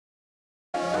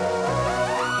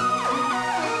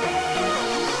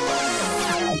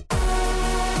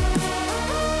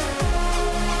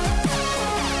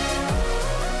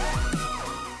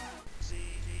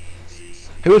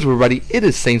Hey, what's up everybody, it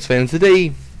is Saints Fan.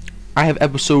 Today I have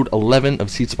episode 11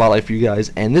 of Seed Spotlight for you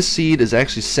guys, and this seed is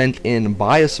actually sent in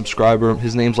by a subscriber.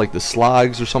 His name's like the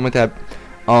Slogs or something like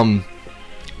that.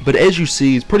 But as you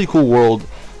see, it's a pretty cool world.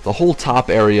 The whole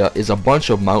top area is a bunch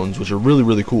of mountains, which are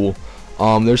really cool.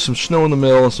 There's some snow in the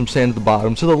middle and some sand at the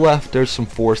bottom. To the left there's some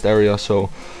forest area, so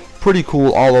pretty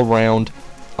cool all around.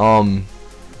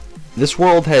 This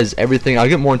world has everything. I'll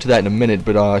get more into that in a minute,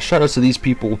 but shout outs to these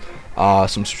people,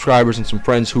 some subscribers and some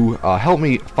friends who helped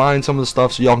me find some of the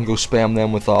stuff, so y'all can go spam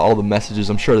them with all the messages.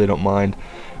 I'm sure they don't mind.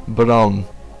 But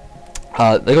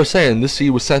like I was saying, this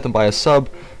seed was sent in by a sub,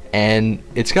 and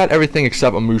it's got everything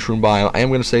except a mushroom biome. I am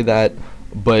going to say that,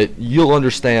 but you'll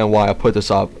understand why I put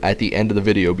this up at the end of the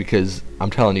video, because I'm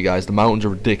telling you guys, the mountains are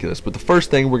ridiculous. But the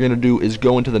first thing we're going to do is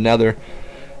go into the Nether,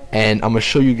 and I'm going to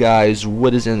show you guys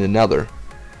what is in the Nether.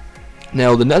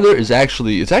 Now the Nether is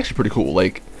actually pretty cool.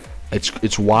 Like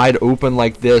it's wide open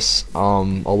like this. A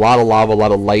lot of lava, a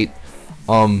lot of light.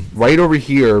 Right over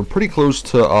here, pretty close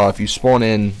to if you spawn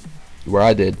in where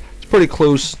I did, it's pretty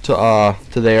close to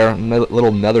there.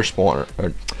 Little Nether spawner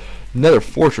or Nether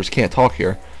fortress. Can't talk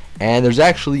here. And there's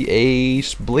actually a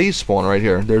blaze spawner right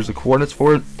here. There's the coordinates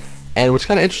for it. And what's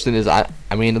kind of interesting is I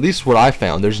mean, at least what I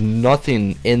found, there's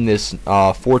nothing in this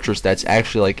fortress that's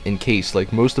actually like encased.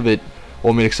 Like most of it.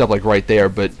 Well, I mean, except like right there,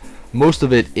 but most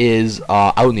of it is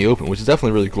out in the open, which is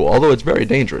definitely really cool, although it's very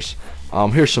dangerous.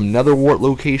 Here's some nether wart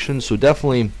locations, so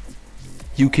definitely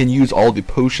you can use all the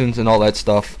potions and all that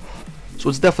stuff. So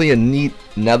it's definitely a neat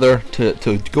nether to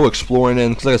go exploring in,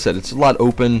 because like I said, it's a lot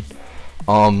open.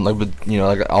 Like with,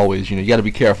 like always, you got to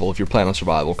be careful if you're playing on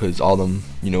survival, because all them,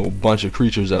 bunch of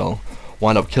creatures that'll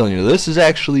wind up killing you. This is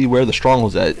actually where the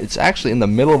stronghold's at. It's actually in the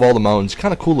middle of all the mountains.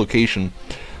 Kind of cool location.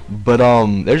 But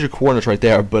there's your coordinates right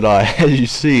there. But as you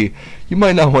see, you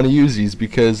might not want to use these,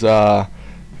 because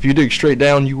if you dig straight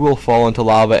down, you will fall into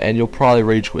lava and you'll probably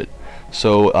rage quit.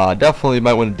 So definitely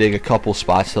might want to dig a couple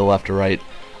spots to the left or right.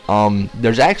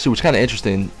 There's actually, what's kind of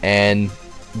interesting, and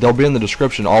they'll be in the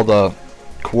description, all the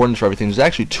coordinates for everything. There's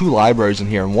actually 2 libraries in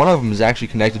here, and one of them is actually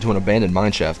connected to an abandoned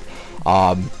mineshaft.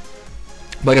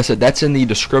 Like I said, that's in the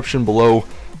description below.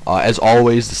 As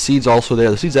always, the seed's also there.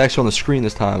 The seed's actually on the screen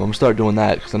this time. I'm going to start doing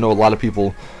that, because I know a lot of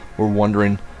people were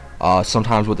wondering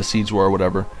sometimes what the seeds were or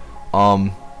whatever.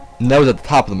 And that was at the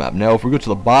top of the map. Now, if we go to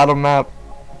the bottom map,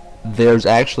 there's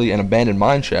actually an abandoned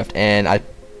mineshaft. And I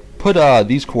put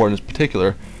these coordinates in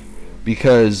particular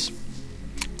because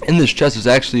in this chest is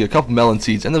actually a couple melon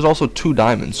seeds, and there's also 2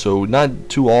 diamonds. So not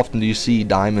too often do you see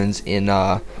diamonds in,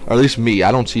 or at least me,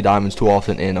 I don't see diamonds too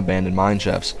often in abandoned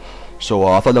mineshafts. So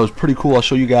I thought that was pretty cool. I'll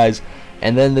show you guys.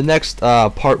 And then the next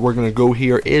part we're going to go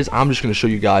here is I'm just going to show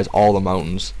you guys all the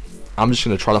mountains. I'm just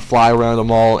going to try to fly around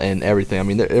them all and everything. I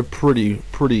mean, they're pretty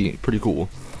cool.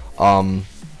 I'm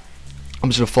just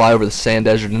going to fly over the sand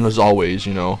desert, and as always,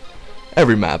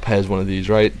 every map has one of these,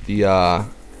 right? The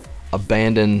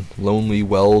abandoned lonely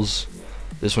wells.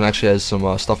 This one actually has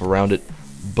some stuff around it.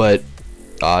 But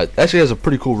actually has a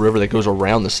pretty cool river that goes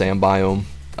around the sand biome.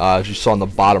 As you saw on the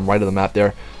bottom right of the map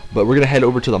there. But we're going to head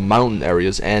over to the mountain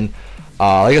areas, and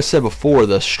like I said before,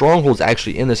 the stronghold's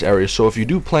actually in this area. So if you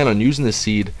do plan on using this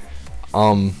seed,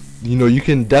 you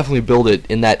can definitely build it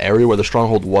in that area where the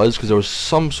stronghold was, because there was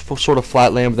some sort of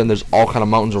flat land, but then there's all kind of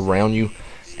mountains around you.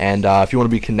 And if you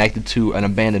want to be connected to an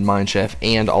abandoned mineshaft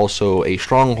and also a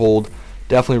stronghold,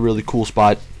 definitely a really cool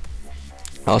spot.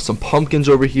 Some pumpkins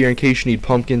over here in case you need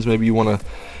pumpkins. Maybe you want to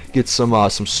get some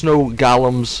snow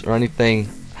golems or anything.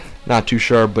 Not too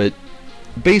sure, but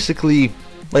basically,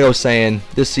 like I was saying,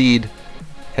 this seed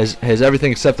has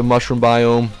everything except the mushroom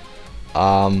biome.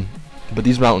 But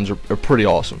these mountains are pretty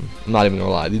awesome. I'm not even gonna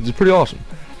lie, these are pretty awesome.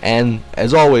 And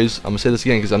as always, I'm gonna say this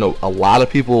again, because I know a lot of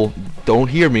people don't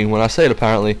hear me when I say it.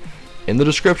 Apparently, in the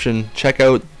description, check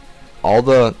out all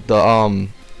my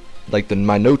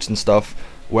notes and stuff,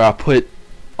 where I put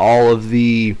all of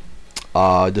the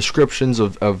descriptions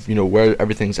of where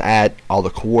everything's at, all the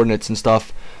coordinates and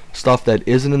stuff that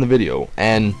isn't in the video.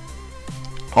 And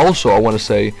also, I want to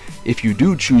say, if you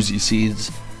do choose these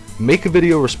seeds, make a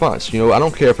video response. I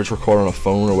don't care if it's recorded on a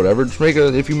phone or whatever. Just make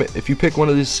a, if you pick one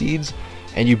of these seeds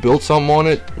and you build something on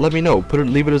it, let me know.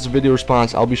 Leave it as a video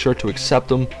response. I'll be sure to accept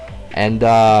them, and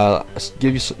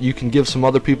you can give some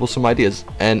other people some ideas.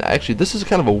 And actually, this is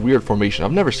kind of a weird formation.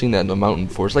 I've never seen that in a mountain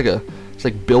before. It's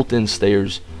like built-in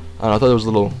stairs. I thought it was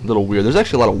a little weird. There's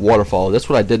actually a lot of waterfalls. That's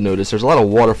what I did notice. There's a lot of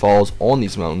waterfalls on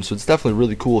these mountains, so it's definitely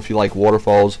really cool if you like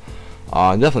waterfalls.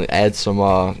 Definitely adds some,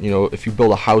 if you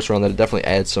build a house around that, it definitely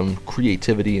adds some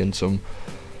creativity and some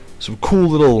cool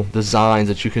little designs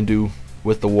that you can do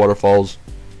with the waterfalls.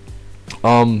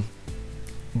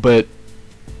 But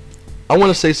I want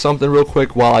to say something real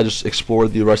quick while I just explore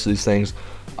the rest of these things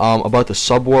about the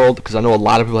subworld, because I know a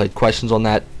lot of people had questions on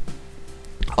that.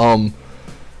 In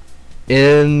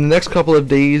the next couple of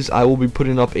days, I will be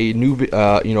putting up a new,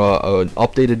 an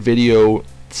updated video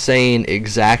saying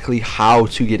exactly how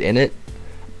to get in it.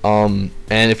 And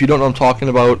if you don't know what I'm talking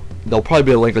about, there'll probably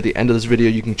be a link at the end of this video.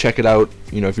 You can check it out,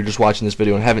 if you're just watching this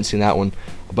video and haven't seen that one.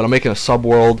 But I'm making a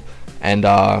subworld, and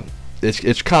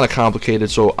it's kind of complicated,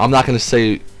 so I'm not going to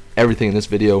say everything in this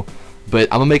video. But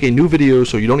I'm going to make a new video,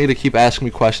 so you don't need to keep asking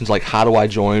me questions like how do I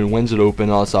join, when's it open,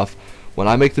 all that stuff. When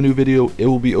I make the new video, it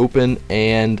will be open,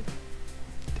 and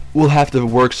we'll have to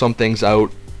work some things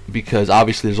out, because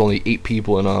obviously there's only 8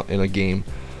 people in a game.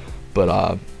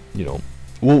 But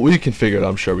we can figure it out.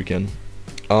 I'm sure we can.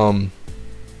 Other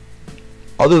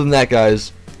than that,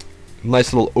 guys,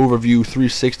 nice little overview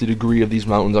 360 degree of these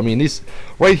mountains. I mean, these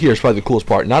right here is probably the coolest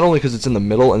part, not only because it's in the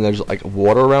middle and there's like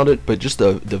water around it, but just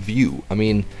the view. I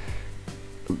mean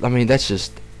that's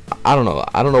just, I don't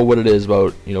know what it is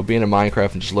about being in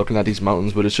Minecraft and just looking at these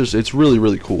mountains, but it's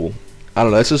really cool. I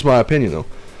don't know, that's just my opinion though.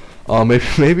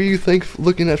 Maybe you think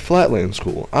looking at flatland's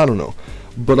cool, I don't know.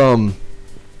 But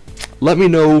let me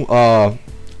know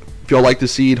if y'all like the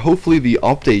seed. Hopefully the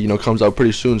update comes out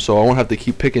pretty soon, so I won't have to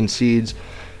keep picking seeds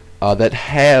that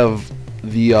have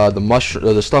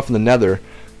the stuff in the Nether,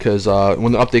 because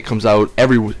when the update comes out,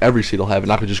 every seed will have it,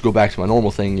 and I could just go back to my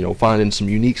normal thing, finding some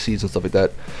unique seeds and stuff like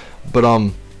that. But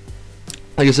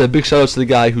like I said, big shout outs to the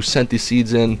guy who sent these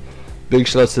seeds in. Big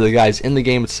shout outs to the guys in the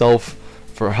game itself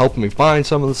for helping me find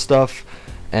some of the stuff.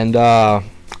 And I'm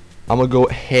gonna go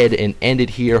ahead and end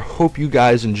it here. Hope you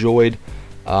guys enjoyed.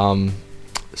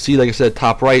 See, like I said,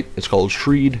 top right, it's called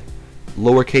sreed,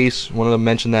 lowercase. Wanted to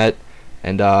mention that.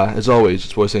 And as always,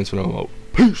 it's Boy Saints for No Mo.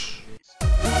 Peace.